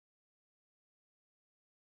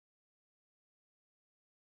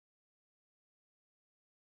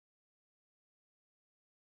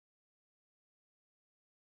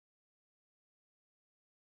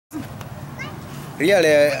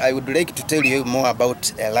Really, I would like to tell you more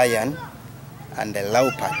about a lion and a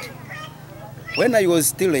leopard. When I was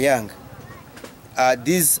still young,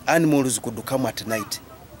 these animals could come at night.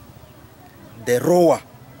 The roar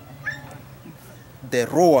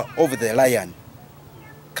of the lion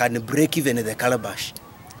can break even the calabash.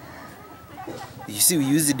 You see, we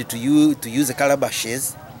use it to use the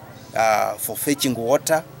calabashes for fetching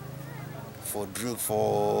water, for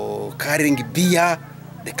carrying beer,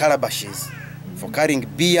 the calabashes, for carrying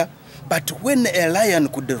beer. But when a lion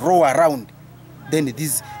could roar around, then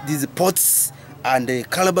these pots and the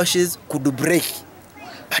calabashes could break.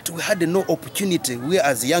 But we had no opportunity, we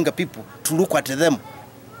as younger people, to look at them.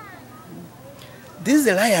 These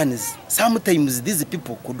lions, sometimes these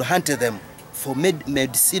people could hunt them for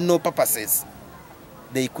medicinal purposes.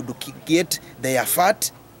 They could get their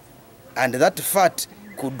fat, and that fat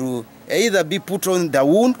could either be put on the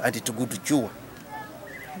wound and it could cure.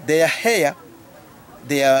 Their hair,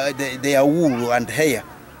 their wool and hair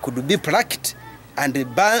could be plucked and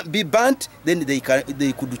be burnt, then they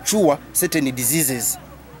could cure certain diseases.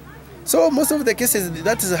 So most of the cases,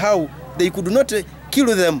 that is how they could not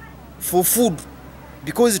kill them for food,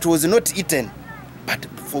 because it was not eaten, but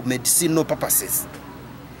for medicinal purposes.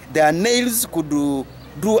 Their nails could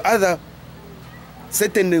do other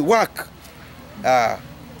certain work,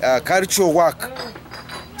 cultural work.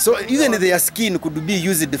 So even their skin could be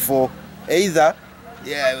used for either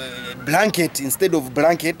blanket. Instead of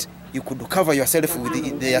blanket, you could cover yourself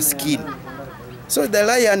with their skin. So the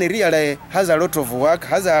lion really has a lot of work,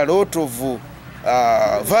 has a lot of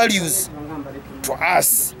values to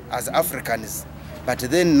us as Africans. But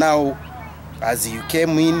then now, as you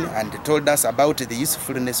came in and told us about the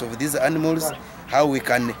usefulness of these animals, how we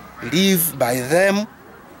can live by them.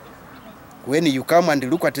 When you come and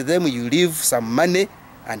look at them, you leave some money,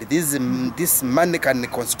 and this money can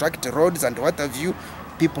construct roads and what have you.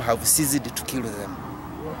 People have ceased to kill them.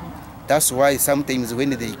 That's why sometimes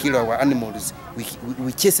when they kill our animals,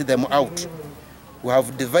 we chase them out. We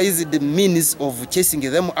have devised the means of chasing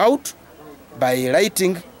them out by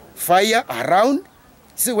lighting fire around.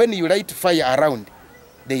 See, when you light fire around,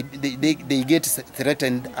 they get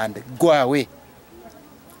threatened and go away.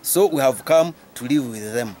 So we have come to live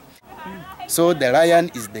with them. So the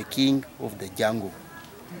lion is the king of the jungle.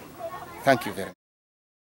 Thank you very much.